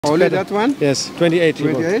Only that one? Yes, 28.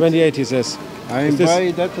 28? 28 he says. I buy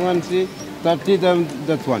that one, see, 30 dirham,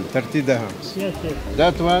 that one, 30 dirhams. Yes, yes.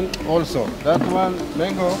 That one also. That one,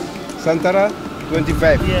 mango, Santara,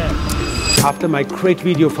 25. Yeah. After my great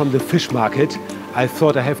video from the fish market, I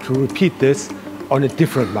thought I have to repeat this on a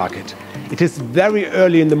different market. It is very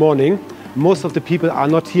early in the morning. Most of the people are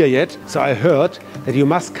not here yet. So I heard that you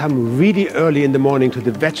must come really early in the morning to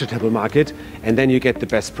the vegetable market and then you get the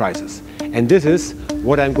best prices. And this is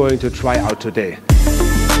what I'm going to try out today.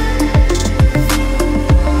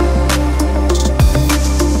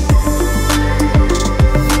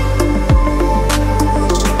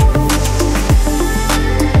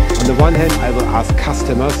 On the one hand, I will ask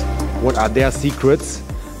customers what are their secrets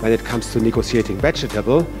when it comes to negotiating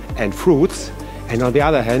vegetable and fruits. And on the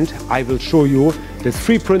other hand, I will show you the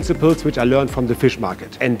 3 principles which I learned from the fish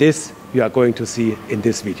market. And this you are going to see in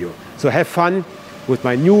this video. So have fun with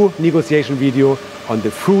my new negotiation video on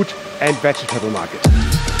the fruit and vegetable market.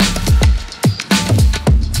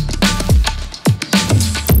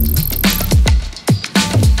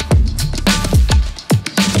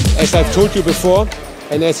 As I've told you before,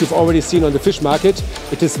 and as you've already seen on the fish market,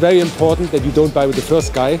 it is very important that you don't buy with the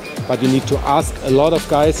first guy, but you need to ask a lot of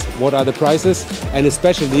guys what are the prices. And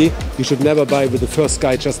especially, you should never buy with the first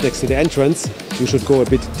guy just next to the entrance. You should go a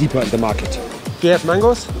bit deeper in the market. Do you have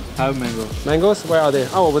mangoes? I have mango. Mangoes? Where are they?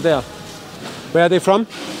 Oh, over there. Where are they from?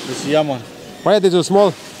 This Yaman. Why are they so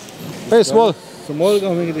small? Very small. Small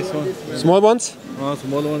coming this one. Small ones?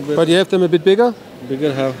 Small one. But you have them a bit bigger?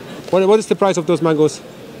 Bigger have. What is the price of those mangoes?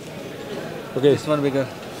 Okay. This one bigger.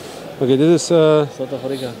 Okay, this is South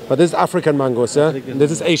Africa. but this is African mangoes, yeah? African.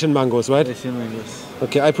 This is Asian mangoes, right? Asian mangoes.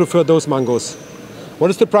 Okay, I prefer those mangoes. What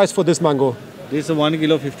is the price for this mango? This is 1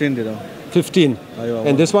 kilo 15 dirham. 15.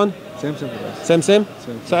 And this one? Same price. Same? Same.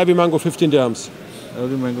 So every mango 15 dirhams.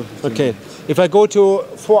 Every mango 15. Okay. If I go to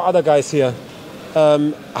 4 other guys here,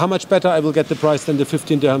 how much better I will get the price than the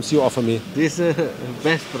 15 dirhams you offer me? This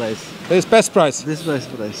best price. This is best price. This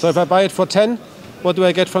best price. So if I buy it for 10, what do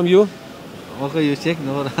I get from you? Okay, you check.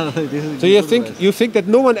 No, this is So you think that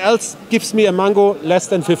no one else gives me a mango less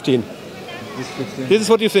than 15? This 15. This is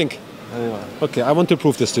what you think? Okay, I want to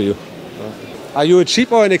prove this to you. Are you a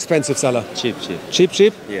cheap or an expensive seller? Cheap.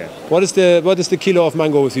 Cheap? Yeah. What is the kilo of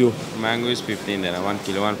mango with you? Mango is 15 there, 1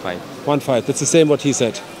 kilo, 1.5. 1.5. That's the same what he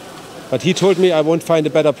said. But he told me I won't find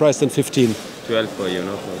a better price than 15. 12 for you,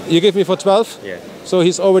 no problem. You give me for 12? Yeah. So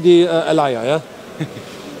he's already a liar, yeah?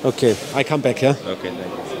 Okay, I come back, yeah? Okay, thank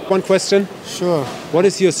you. One question. Sure. What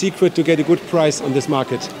is your secret to get a good price on this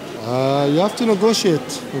market? You have to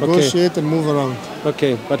negotiate. Negotiate and move around.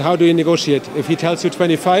 Okay, but how do you negotiate? If he tells you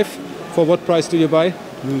 25, for what price do you buy?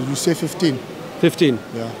 You say 15. 15?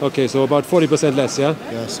 Yeah. Okay, so about 40% less, yeah?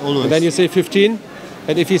 Yes, always. And then you say 15,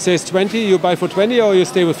 and if he says 20, you buy for 20 or you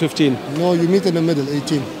stay with 15? No, you meet in the middle,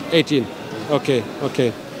 18. 18. Okay.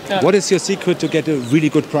 What is your secret to get a really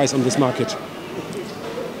good price on this market?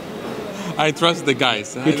 I trust the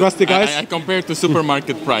guys. You trust the guys? I compare to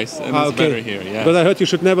supermarket price, and it's better here. Yeah. Because I heard you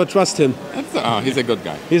should never trust him. He's a good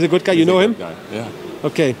guy. He's a good guy. You know him? Yeah.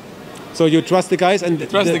 Okay. So you trust the guys and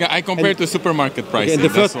Trust the guy. I compare to supermarket price. Okay,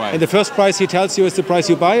 and the first price he tells you is the price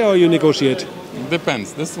you buy, or you negotiate?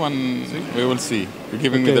 Depends. This one we will see. You're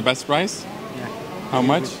giving me the best price? Yeah. How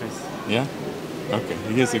much? Yeah. Okay.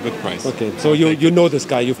 He gives a good price. Okay. So you know this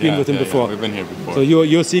guy. You've been with him before. Yeah, we've been here before. So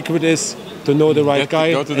your secret is to know the right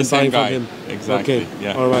guy go to the and buy same from guy. him. Exactly. Okay.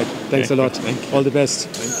 Yeah. All right. Thanks a lot. Thank you. All the best.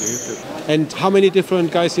 Thank you. You too. And how many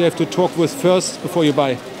different guys you have to talk with first before you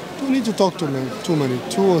buy? Don't need to talk to too many.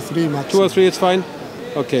 2 or 3 maximum. 2 or 3 is fine?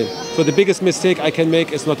 Okay. So the biggest mistake I can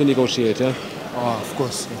make is not to negotiate, yeah? Of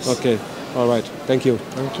course. Yes. Okay. All right. Thank you.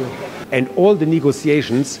 Thank you. And all the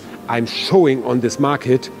negotiations I'm showing on this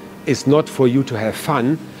market is not for you to have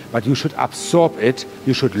fun, but you should absorb it,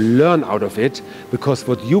 you should learn out of it, because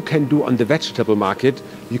what you can do on the vegetable market,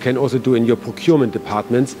 you can also do in your procurement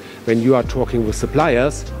departments when you are talking with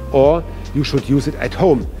suppliers, or you should use it at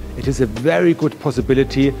home. It is a very good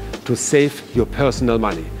possibility to save your personal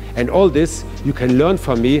money. And all this you can learn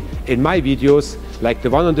from me in my videos, like the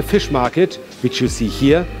one on the fish market, which you see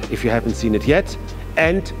here, if you haven't seen it yet,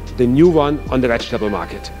 and the new one on the vegetable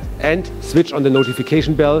market. And switch on the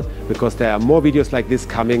notification bell, because there are more videos like this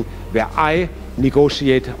coming where I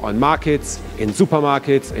negotiate on markets, in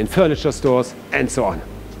supermarkets, in furniture stores, and so on.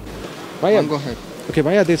 Go ahead. Okay,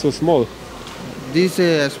 why are they so small? This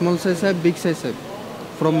small size have, big size have.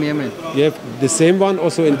 From Yemen. You have the same one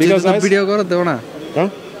also in bigger size? Video karo deo na. Huh?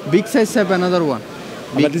 Big size have another one.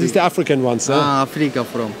 But this is the African ones, huh? Africa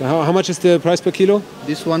from. How much is the price per kilo?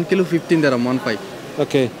 This 1 kilo 15 dirham, 1.5.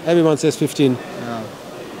 Okay, everyone says 15. Yeah.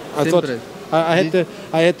 I Same thought price. I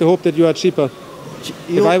had the hope that you are cheaper.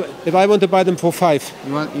 If I want to buy them for 5.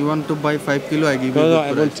 You want to buy 5 kilo? I give you. No,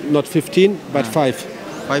 I want not 15, but 5.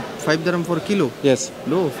 5 dirham for kilo? Yes.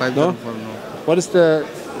 No, 5 No? dirham for no. What is the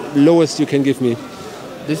lowest you can give me?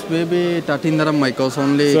 This baby 13 dirham my cost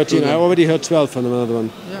only. 13. I already heard 12 from another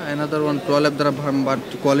one. Yeah, another one 12 dirham, but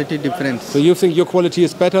quality difference. So you think your quality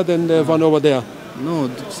is better than the one over there? No,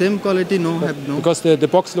 same quality. No, have no. Because the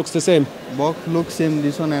box looks the same. Box looks same.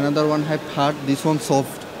 This one another one have hard. This one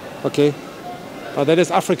soft. Okay. Oh, that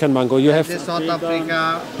is African mango. You have. This South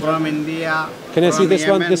Africa, from India. Can I see from this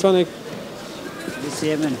one? Yemen. This one. This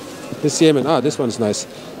Yemen. This Yemen. Ah, this one's nice.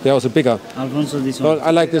 They're also bigger. Alfonso, this No, one.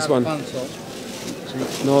 I like this one.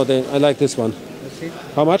 No, I like this one.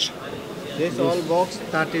 How much? This all box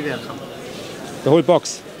 30 dirham. The whole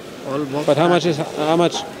box. All box. But how much is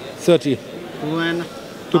 30?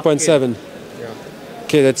 2.7.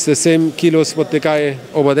 Okay, that's the same kilos what the guy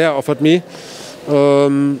over there offered me.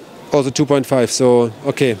 Also 2.5. So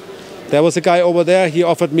okay, there was a guy over there. He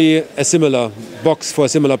offered me a similar box for a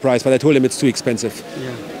similar price, but I told him it's too expensive.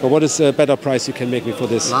 Yeah. But what is a better price you can make me for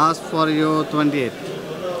this? Last for you 28.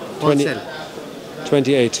 20. Wholesale.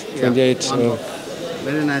 28. Yeah, 28. one box.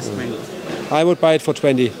 Very nice mango. I would buy it for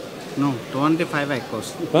 20. No, 25 I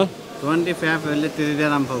cost. Huh? 25 only 3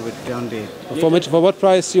 dirham for with 28. For what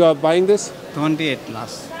price you are buying this? 28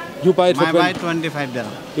 last. You buy it for My buy 25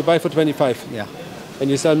 dirham. You buy it for 25, Yeah, and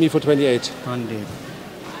you sell me for 28. 28.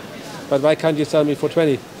 But why can't you sell me for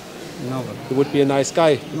 20? No, You would be a nice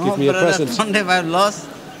guy. no Give me a brother, present. 25 lost.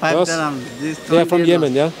 5 Lost? dirham. This They are from 28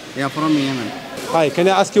 Yemen, yeah? Yeah, from Yemen. Hi, can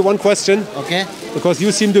I ask you one question? Okay. Because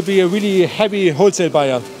you seem to be a really heavy wholesale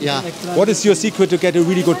buyer. Yeah, What is your secret to get a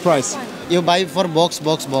really good price? you buy for box.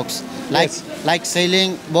 Like Yes. like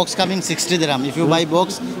selling box coming 60 dirham. If you buy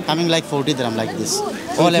box coming like 40 dirham like this.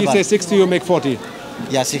 So All if he about. says 60, you make 40.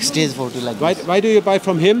 Yeah, 60 is 40 like Why, this. why do you buy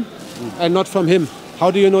from him and not from him? How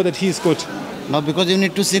do you know that he's good? No, because you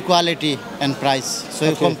need to see quality and price. So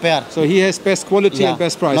you Okay. compare. So he has best quality and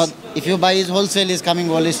best price. Not, if you buy his wholesale is coming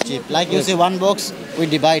always cheap. Like you Yes. see one box we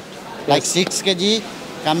divide. Like Yes. 6 kg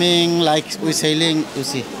coming like we selling you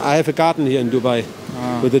see. I have a garden here in Dubai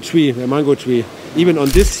with a tree, a mango tree. Even on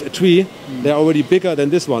this tree, they're already bigger than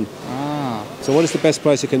this one. Ah, So what is the best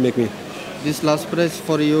price you can make me? this last price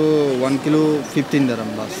for you 1 kilo 15 dirham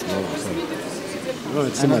last. Oh,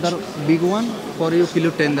 it's too much. Another big one for you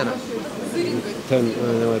kilo 10 dirham.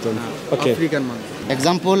 10, no, I don't. Okay. African one.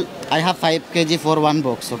 Example, I have 5 kg for one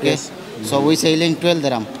box, okay? Yes. So we selling 12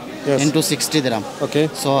 dirham Yes. into 60 dirham. Okay.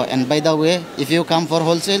 So, and by the way, if you come for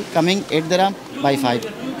wholesale, coming 8 dirham, buy 5.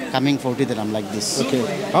 Coming 40 dirham like this. Okay.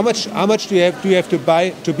 How much do you have to buy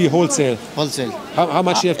to be wholesale? Wholesale. How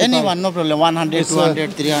much do you have to buy? Anyone, no problem. 100, It's,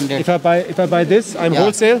 200, 300. If I buy this, I'm Yeah.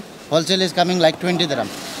 wholesale. Wholesale is coming like 20 dirham.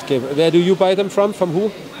 Okay. Where do you buy them from? From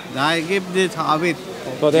who? I give this Abid.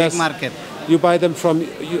 So Big there's- market. You buy them from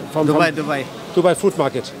Dubai. Dubai fruit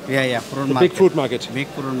market, Yeah, fruit the market. big fruit market. Big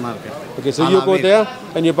fruit market. Okay. So Al you go Abid. there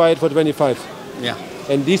and you buy it for 25. Yeah.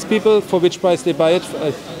 And these people, for which price they buy it?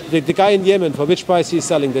 The guy in Yemen, for which price he's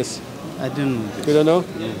selling this? I don't know. You don't know?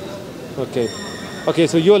 Okay. Okay,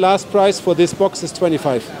 so your last price for this box is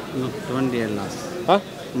 25. No, 28 last. Huh?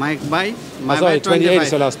 My buy? Oh, My sorry, buy 28 is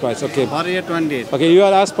 25. your last price. Okay. For you 28. Okay, your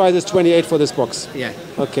last price is 28 for this box. Yeah.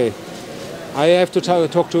 Okay. I have to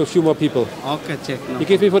talk to a few more people. Okay, check. No, You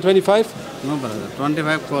give me for 25? no brother.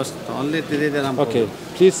 25 cost. Only 3 dirham. Okay.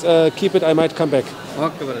 Please keep it. I might come back.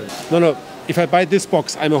 Okay, brother. No. If I buy this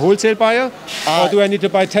box, I'm a wholesale buyer? or do I need to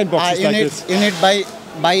buy 10 boxes you like need, this? you need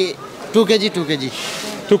buy 2 kg, 2 kg.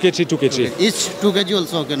 2 kg, 2 kg. Each 2 kg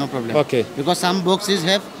also, okay, no problem. Okay. Because some boxes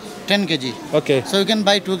have 10 kg. Okay. So you can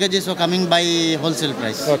buy 2 kg, so coming by wholesale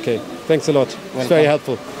price. Okay. Thanks a lot. It's Welcome. very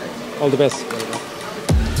helpful. All the best.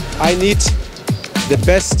 I need the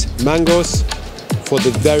best mangoes for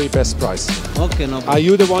the very best price. Okay, no problem. Are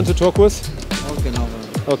you the one to talk with? Okay, no problem.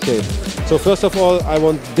 Okay. So first of all, I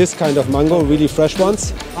want this kind of mango, really fresh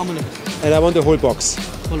ones, How many? and I want the whole box.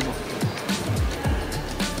 Full box.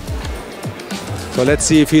 So let's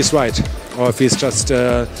see if he's right, or if he's just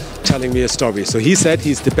telling me a story. So he said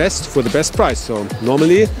he's the best for the best price. So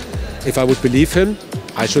normally, if I would believe him,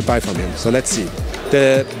 I should buy from him. So let's see.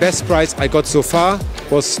 The best price I got so far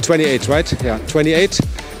was 28, right? Yeah, 28.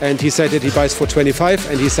 And he said that he buys for 25,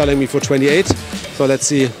 and he's selling me for 28. So let's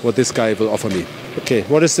see what this guy will offer me. Okay,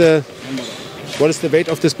 what is the weight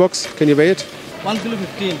of this box? Can you weigh it? 1 kilo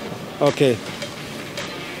 15. Okay.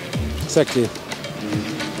 Exactly.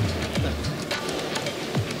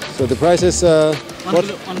 So the price is 1 what?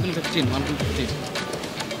 kilo 15. 1 kilo 15.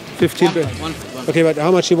 15. One. Okay, but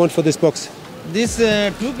how much you want for this box? This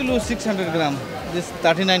 2 kilo 600 gram. This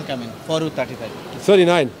 39 come in, for you 35.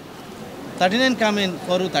 39. 39 come in,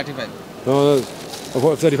 for you 35. No,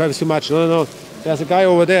 35 is too much. No. There's a guy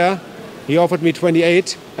over there. He offered me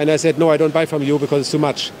 28, and I said, no, I don't buy from you because it's too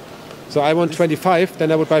much. So I want 25,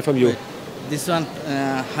 then I would buy from you. Wait. This one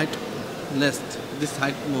height less, this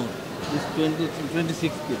height more. This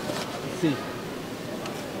 26 kilo. See.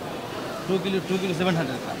 2 kilo 700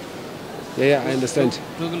 gram. Yeah, I understand.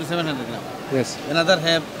 2 kilo 700 gram. Yes. Another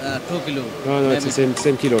have 2 kilo. No, it's the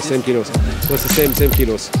same kilos, same kilos. So it's the same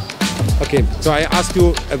kilos. Okay, so I ask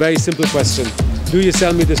you a very simple question. Do you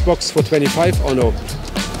sell me this box for 25 or no?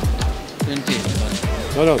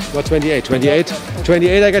 28. No, not 28.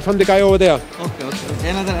 28 I get from the guy over there. Okay.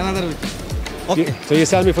 Another with you. Okay. So you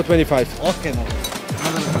sell me for 25? Okay, no.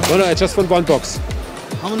 No, I just want one box.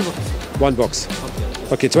 How many boxes? One box.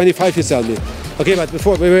 Okay, 25 you sell me. Okay, but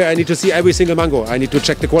before, wait, I need to see every single mango. I need to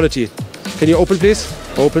check the quality. Can you open, please?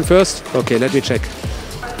 Open first. Okay, let me check.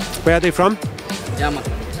 Where are they from? Yaman.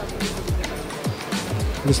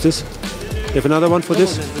 What's this? You have another one for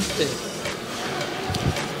this?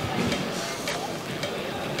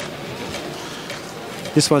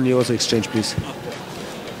 This one you also exchange, please.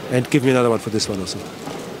 And give me another one for this one also.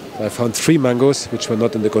 I found 3 mangoes which were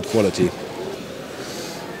not in the good quality.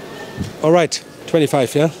 All right,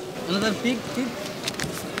 25, yeah? Another pig?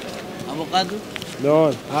 Avocado?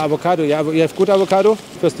 No, avocado. Yeah, you have good avocado?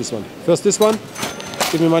 First this one.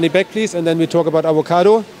 Give me money back, please, and then we talk about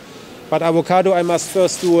avocado. But avocado, I must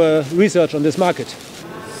first do research on this market.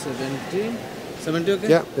 70? 70, okay?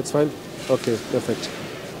 Yeah, that's fine. Okay, perfect.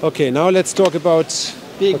 Okay, now let's talk about...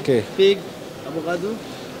 Pig, okay. Pig, avocado.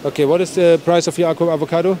 Okay, what is the price of your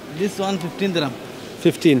avocado? This one 15 dirham.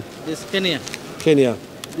 15. This Kenya.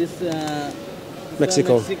 This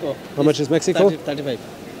Mexico. How much is Mexico? 35.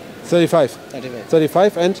 35.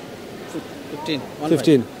 35 and? 15.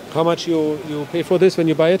 15. How much you pay for this when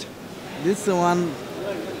you buy it? This 1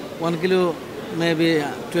 kilo maybe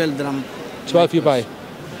 12 dirham. 12 you buy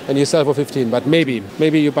and you sell for 15, but maybe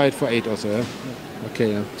you buy it for 8 also, yeah?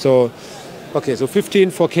 Okay, yeah. So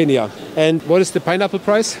 15 for Kenya. And what is the pineapple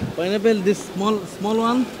price? Pineapple, this small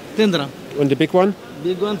one, 10 dirham. And the big one?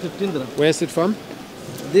 Big one, 15 dirham. Where is it from?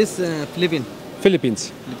 This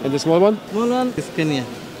Philippines. And the small one? Small one is Kenya.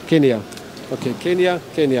 Okay,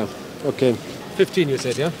 Kenya. Okay. 15 you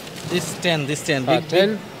said, yeah? This 10. Big,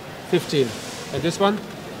 10, 15. And this one?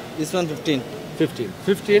 This one 15.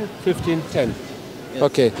 15, 10. Yes,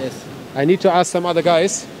 Okay. Yes. I need to ask some other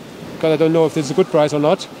guys, because I don't know if this is a good price or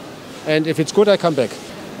not. And if it's good, I come back.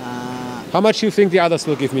 How much do you think the others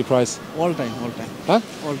will give me price? All time. Huh?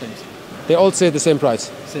 All times. They all say the same price.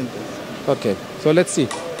 Same price. Okay, so let's see.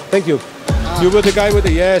 Thank you. You were the guy with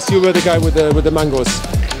the mangoes.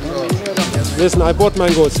 Listen, I bought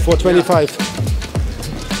mangoes for 25.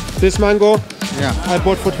 This mango, I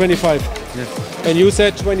bought for 25. Yes. And you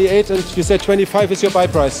said 28, and you said 25 is your buy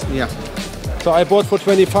price. Yeah. So I bought for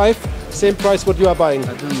 25, same price what you are buying.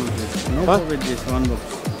 I don't know this. No Huh? with this one box.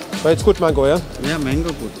 But it's good mango, yeah? Yeah,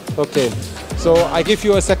 mango good. Okay. So I give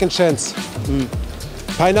you a second chance.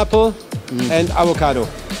 Pineapple and avocado.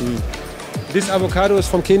 This avocado is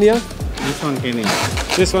from Kenya. This one Kenya.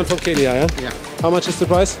 This one from Kenya, yeah? Yeah. How much is the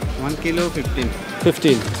price? 1 kilo 15.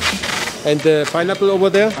 15. And the pineapple over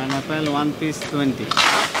there? Pineapple 1 piece 20.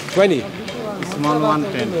 20. Small one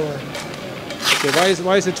 10. Okay,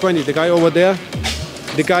 why is it 20? The guy over there,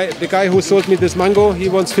 the guy who sold me this mango, he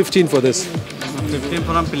wants 15 for this. 15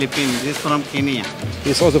 from Philippines. This from Kenya.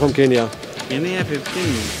 He's also from Kenya. Kenya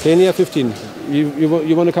 15. Kenya 15.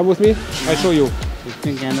 You want to come with me? I show you.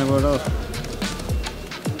 15 Canada.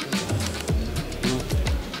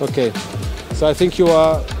 Okay. So I think you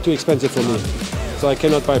are too expensive for me. So I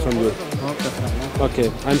cannot buy from you.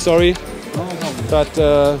 Okay. I'm sorry, but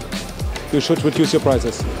you should reduce your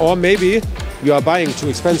prices. Or maybe you are buying too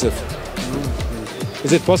expensive.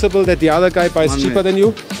 Is it possible that the other guy buys cheaper than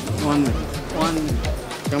you? One.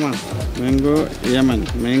 Come on.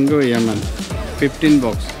 Mango Yemen. 15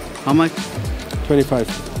 box. How much? 25.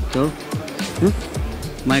 So?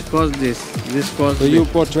 My cost this cost. So you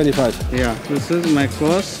bought 25. Yeah. This is my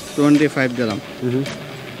cost 25 dirham.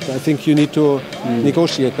 So I think you need to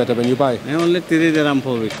negotiate better when you buy. I only 3 dirham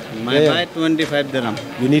per week. My buy 25 dirham.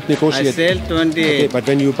 You need to negotiate. I sell 28. Okay, but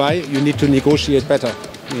when you buy, you need to negotiate better.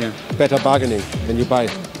 Yeah. Better bargaining when you buy.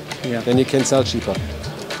 Yeah. Then you can sell cheaper.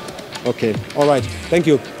 Okay. All right. Thank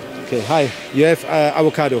you. Okay. Hi. You have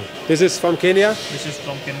avocado. This is from Kenya. This is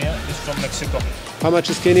from Kenya. This is from Mexico. How much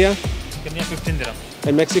is Kenya? Kenya 15 dirham.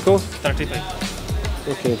 And Mexico? 35.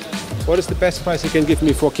 Okay. What is the best price you can give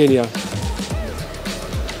me for Kenya?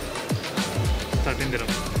 13 dirham.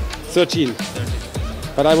 13.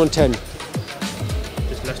 But I want 10.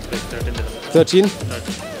 13 dirham. 13?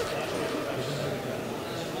 13.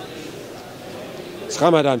 It's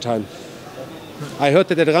Ramadan time. I heard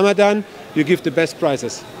that at Ramadan you give the best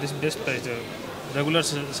prices. This best price. Regular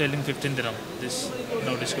selling 15 dirham. This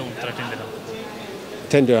now discount 13 dirham.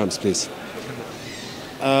 10 dirhams, please.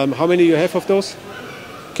 How many you have of those?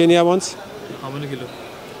 Kenya ones? How many kilo?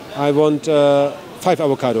 I want 5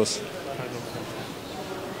 avocados.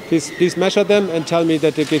 Please measure them and tell me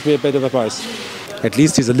that they give me a better price. At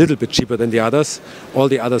least he's a little bit cheaper than the others. All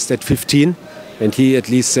the others said 15 and he at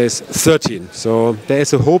least says 13. So there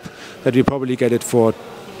is a hope that we probably get it for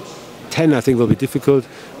 10. I think will be difficult,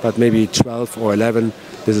 but maybe 12 or 11.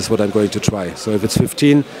 This is what I'm going to try. So if it's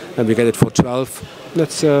 15 and we get it for 12,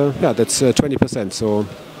 that's 20%. So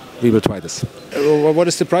we will try this. What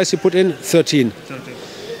is the price you put in? 13. 13.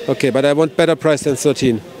 Okay, but I want better price than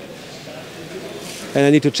 13. And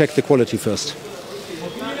I need to check the quality first.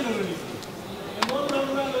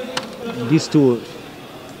 These two,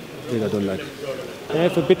 I don't like. They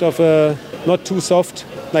have a bit of a, not too soft,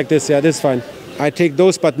 like this. Yeah, this is fine. I take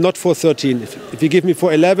those, but not for 13. If you give me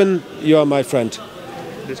for 11, you are my friend.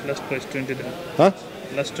 This last price 20 dirham. Huh?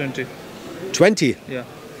 Last 20. 20? Yeah.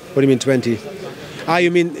 What do you mean 20? Ah, you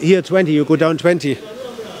mean here 20, you go down 20. 1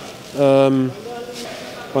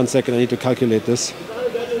 second, I need to calculate this.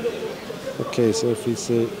 Okay, so if we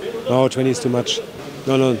say, no, 20 is too much.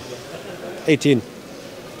 No, 18.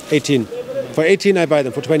 18. For 18 I buy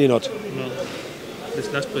them, for 20 not. No.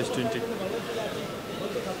 This last price 20.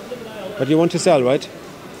 But you want to sell, right?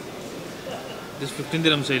 This 15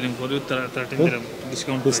 dirham selling for you 13 dirham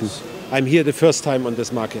discount Listen, price. I'm here the first time on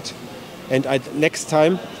this market. And next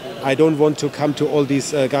time, I don't want to come to all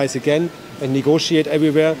these guys again and negotiate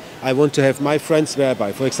everywhere. I want to have my friends where I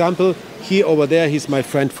buy. For example, he over there, he's my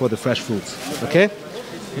friend for the fresh fruits. Okay?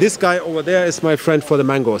 This guy over there is my friend for the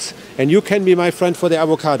mangoes. And you can be my friend for the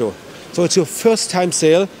avocado. So it's your first time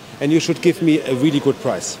sale and you should give me a really good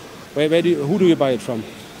price. Who do you buy it from?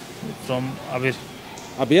 From Abir.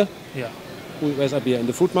 Abir? Yeah. Where's Abir? In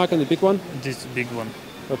the food market, the big one? This big one.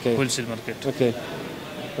 Okay. Wholesale market.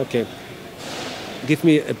 Okay. Give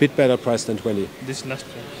me a bit better price than 20. This last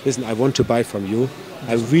price. Listen, I want to buy from you.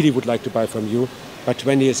 I really would like to buy from you, but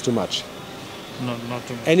 20 is too much. No, not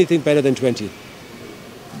too much. Anything better than 20?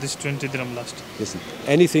 This 20 dirham last. Listen,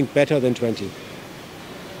 anything better than 20?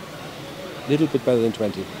 Little bit better than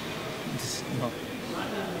 20. This, no.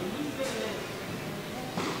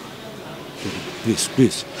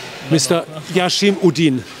 Please. Mr. Yashim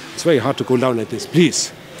Udin. It's very hard to go down like this.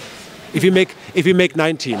 Please. If you make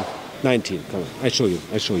 19, come on, I show you.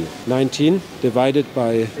 19 divided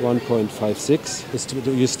by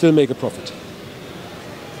 1.56, you still make a profit.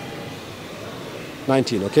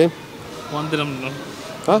 19, okay? 1 dirham, no.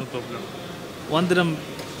 Huh? No problem. 1 dirham,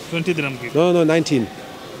 20 dirham give. No, 19.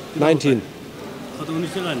 19.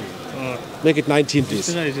 Make it 19, please.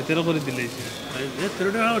 Okay,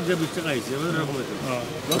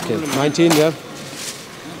 19, yeah?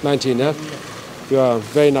 19, yeah? You are a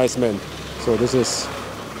very nice man. So this is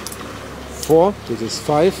 4, this is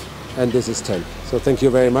 5, and this is 10. So thank you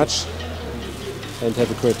very much, and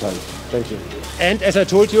have a great time. Thank you. And as I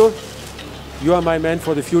told you, you are my man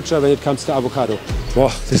for the future when it comes to avocado.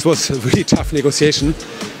 Wow, this was a really tough negotiation.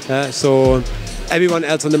 So everyone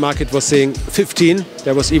else on the market was saying 15.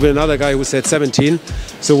 There was even another guy who said 17.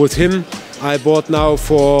 So with him, I bought now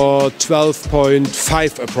for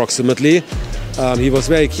 12.5 approximately. He was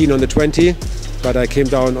very keen on the 20, but I came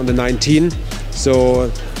down on the 19.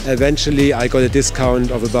 So eventually I got a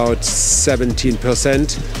discount of about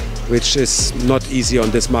 17%, which is not easy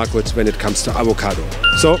on this market when it comes to avocado.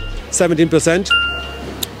 So 17%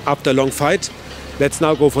 after a long fight. Let's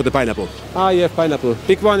now go for the pineapple. Ah, you have pineapple.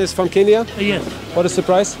 Big one is from Kenya? Yes. What is the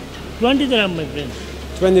price? 20 dirham, my friend.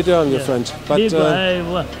 20 dirham, your friend. But Big,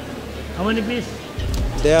 how many pieces?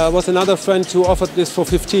 there was another friend who offered this for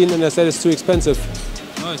 15 and I said it's too expensive.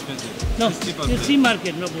 No expensive. No, it's sea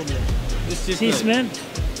market, no problem. Sea smell.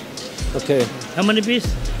 Okay. How many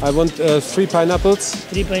pieces? I want 3 pineapples.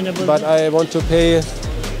 3 pineapples. But I want to pay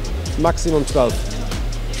maximum 12.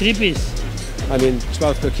 3 pieces. I mean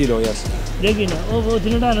 12 per kilo, yes.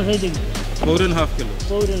 4.5 kilo.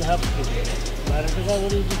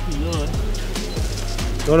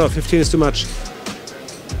 4.5 kilo. No, 15 is too much.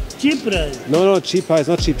 Cheap price. No, cheap price,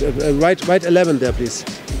 not cheap. Write 11 there, please.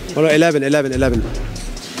 Oh, no, 11.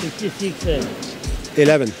 56.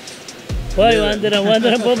 11. Why? One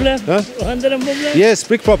dirham problem? Huh? 1 dirham problem? Yes,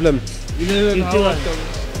 big problem. 51.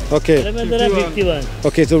 Okay. 11 dirham, 51.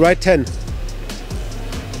 Okay, so write 10.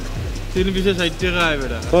 3 pieces 80 ka hai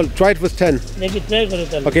beta. Well, try it with 10. Make it try karo.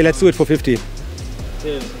 Okay, let's do it for 50. How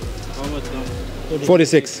much now?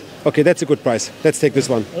 46. Okay, that's a good price. Let's take this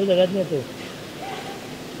one.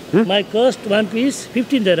 My cost, one piece,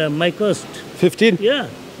 15 dirham, my cost. 15? Yeah.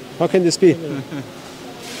 How can this be?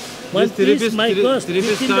 One piece, my cost,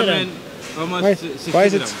 15 dirham. How much?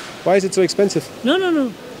 Why is it so expensive?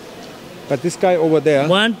 No. But this guy over there,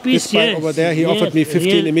 One piece, this guy yes. over there, he offered me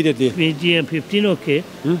 15 immediately. Yeah, 15, okay.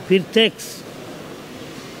 With tax.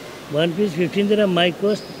 One piece, 15 dirham, my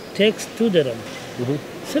cost, tax 2 dirham.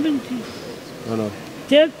 70. No.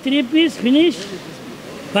 Take 3 piece, finish,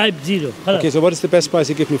 50. Okay, so what is the best price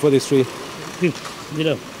you give me for these 3? 50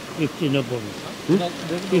 dirham, 50, no problem.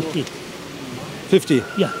 50. 50?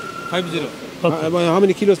 Yeah. 50. Okay. How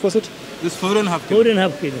many kilos was it? This 4.5 kilo.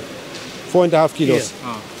 4.5 kilo. 4.5 kilos.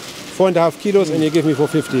 Yeah. 4.5 kilos and you give me for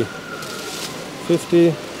 50.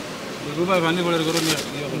 50.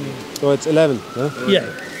 So it's 11. Huh? Yeah.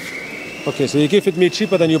 Okay, so you give it me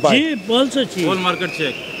cheaper than you buy. Cheap, also cheap. Whole market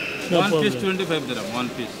check. No one problem. piece 25 dirham. One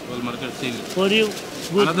piece. Whole market sale. For you,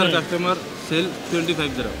 good Another man. customer sell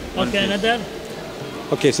 25 dirham. One Okay, piece. another.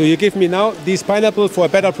 Okay, so you give me now these pineapple for a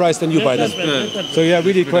better price than you buy them. So you are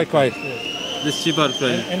really quite quiet. This cheaper price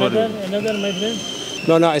for Another, you. another, my friend.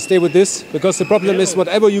 No, I stay with this because the problem is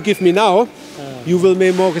whatever you give me now, you will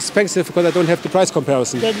make more expensive because I don't have the price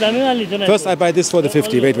comparison. First I buy this for the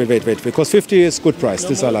 50. Wait. Because 50 is good price.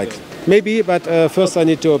 This I like. Maybe, but first I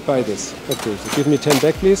need to buy this. Okay, so give me 10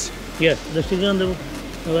 back, please. Yes, the sticker on the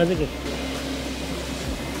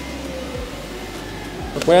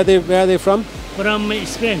Where are they from? From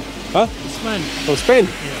Spain. Huh? Spain. From Spain?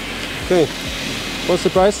 Okay. What's the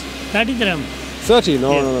price? 30 dirham. 30?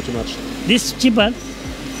 No, not too much. This cheaper.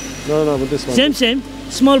 No, but this one. Same.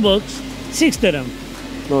 Small box. 6 dirham.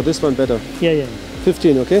 No, this one better. Yeah.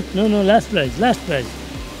 15, okay? No, last price.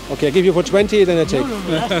 Okay, I give you for 20, then I take. No,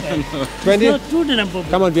 last price. 20? No, 2 dirham per box.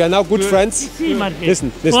 Come on, we are now good friends. See market.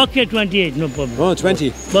 Listen. Okay, 28, no problem. Oh, 20.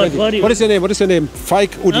 But 20. for you. What is your name?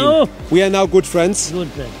 Faik Udin. Oh. We are now good friends. Good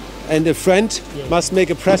friend. And a friend must make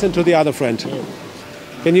a present to the other friend. Yes.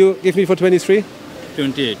 Can you give me for 23?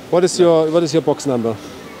 28. What is your box number?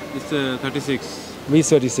 It's 36.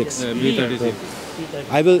 Me36. B36.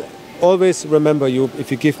 I will always remember you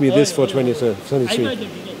if you give me this for 23.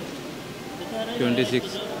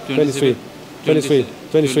 26. 23.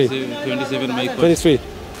 27 my cost. 23.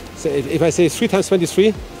 So if I say 3 times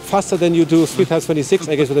 23, faster than you do 3 times 26,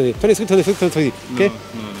 I get 23. 23. Okay?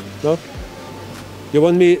 No? You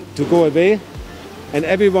want me to go away, and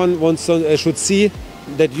everyone should see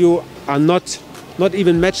that you are not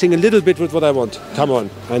even matching a little bit with what I want. Come on.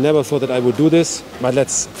 I never thought that I would do this, but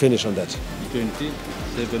let's finish on that.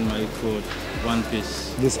 27 my cost. One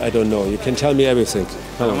piece. This I don't know. You can tell me everything.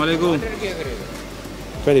 Come on.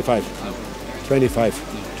 25.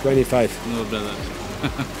 25. No, brother.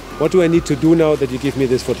 What do I need to do now that you give me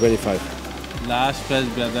this for 25? Last price,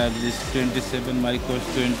 brother. This 27 my cost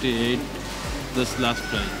 28. This last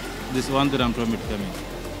price. This 1 dirham from it coming.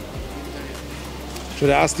 Should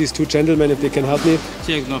I ask these two gentlemen if they can help me?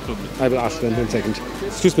 Check, no problem. I will ask them in a second.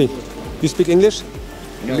 Excuse me. You speak English?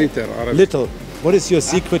 Little. What is your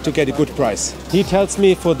secret to get a good price? He tells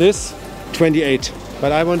me for this 28,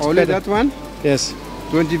 but I want only better. that one. Yes.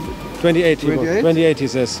 28. 28 he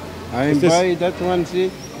says. I buy that one. See,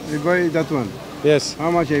 I buy that one. Yes.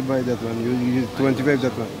 How much I buy that one? You 25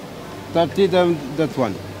 that one. 30 dirham that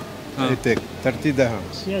one. I take 30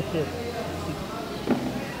 dirhams. Yes.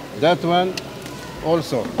 That one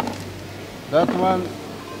also. That one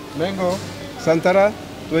mango Santara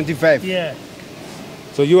 25. Yeah.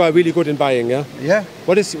 So you are really good in buying, yeah? Yeah.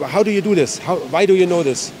 How do you do this? Why do you know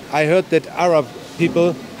this? I heard that Arab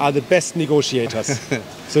people are the best negotiators.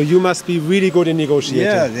 So you must be really good in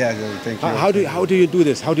negotiating. Yeah, thank you. How do you do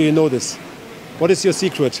this? How do you know this? What is your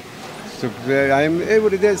secret? So I'm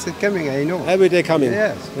every day coming, I know. Every day coming?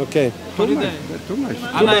 Yes. Okay. Too much.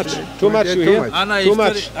 Too much, you hear? Too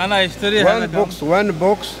much. One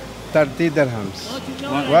box, 30 dirhams.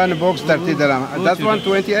 One box, 30 dirhams. That one,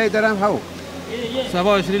 28 dirham, how?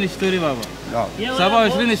 27 story, Baba. No.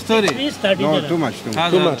 27 story. Please 30 No, dirham. too much.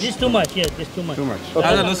 This too much, yes, this too much. Too much.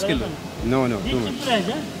 No skill. No, too much. Price,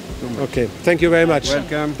 huh? Okay. Thank you very much.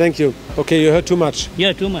 Welcome. Thank you. Okay, you heard too much.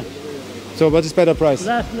 Yeah, too much. So what is better price?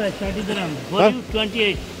 Last price 30 dirham. For you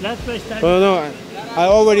 28. Last price 30. No. I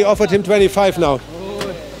already offered him 25 now.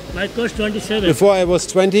 My cost 27. Before I was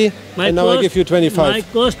 20, and now I give you 25. My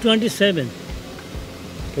cost 27.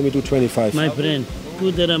 Can we do 25? My friend,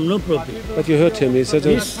 2 dirham, no problem. But you heard him. He said.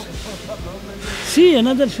 See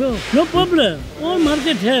another show. No problem. All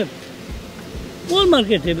market have. All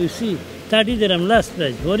market have. You see. 30 dirham last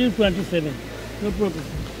price. For you 27. No problem.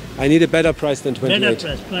 I need a better price than 28. Better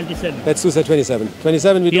price, 27. Let's do 27.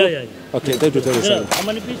 27 we do? Yeah. Okay, they do 27. How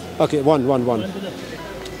many pieces? Okay, one. One to the-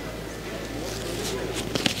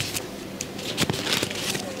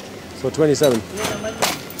 So 27.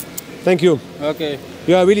 Thank you. Okay.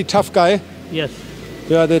 You are a really tough guy. Yes.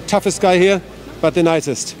 You are the toughest guy here, but the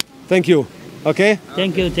nicest. Thank you. Okay?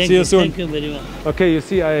 Thank you. See you soon. Thank you very much. Okay, you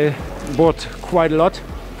see I bought quite a lot.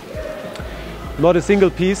 Not a single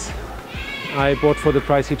piece I bought for the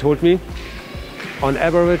price he told me. On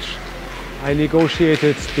average, I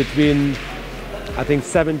negotiated between, I think,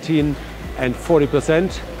 17 and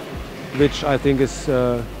 40%, which I think is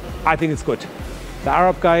good. The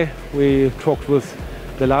Arab guy we talked with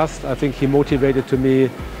the last, I think he motivated to me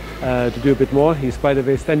to do a bit more. He's, by the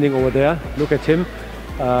way, standing over there. Look at him.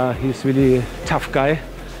 He's really a tough guy.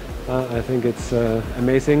 I think it's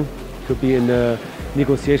amazing to be in a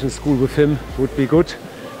negotiation school with him. Would be good.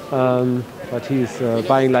 But he's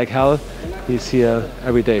buying like hell. He's here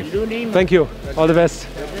every day. Thank you. All the best.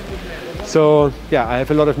 So yeah, I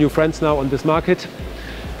have a lot of new friends now on this market.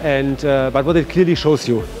 And but what it clearly shows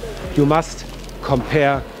you, you must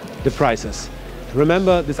compare the prices.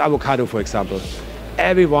 Remember this avocado, for example.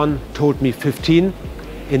 Everyone told me 15.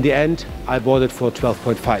 In the end, I bought it for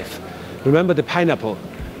 12.5. Remember the pineapple.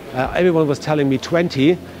 Everyone was telling me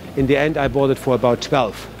 20. In the end, I bought it for about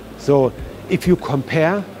 12. So if you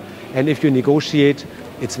compare and if you negotiate,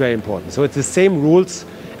 it's very important. So it's the same rules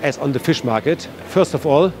as on the fish market. First of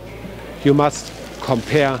all, you must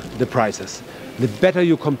compare the prices. The better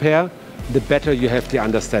you compare, the better you have the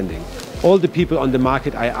understanding. All the people on the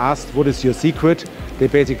market I asked, what is your secret? They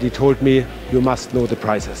basically told me, you must know the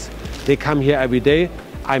prices. They come here every day.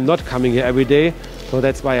 I'm not coming here every day, so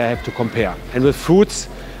that's why I have to compare. And with fruits,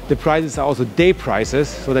 the prices are also day prices,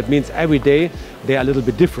 so that means every day they are a little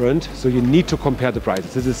bit different, so you need to compare the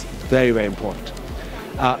prices. This is very, very important.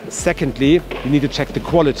 Secondly, you need to check the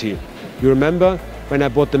quality. You remember when I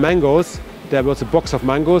bought the mangoes, there was a box of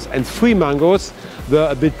mangoes and 3 mangoes were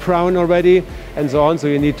a bit brown already and so on, so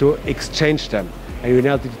you need to exchange them. And you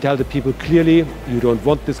need to tell the people clearly you don't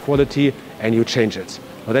want this quality and you change it.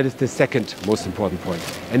 Well, that is the second most important point.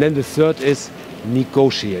 And then the third is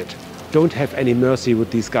negotiate. Don't have any mercy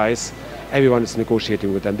with these guys. Everyone is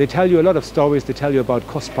negotiating with them. They tell you a lot of stories, they tell you about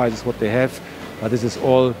cost prices, what they have, but this is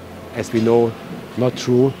all, as we know, not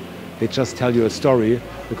true. They just tell you a story,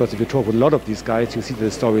 because if you talk with a lot of these guys, you see that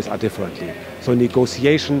the stories are differently. So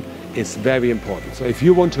negotiation is very important. So if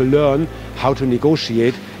you want to learn how to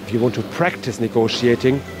negotiate, if you want to practice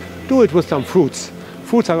negotiating, do it with some fruits.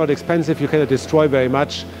 Fruits are not expensive, you cannot destroy very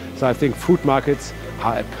much. So I think fruit markets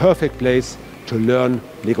are a perfect place to learn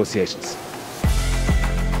negotiations.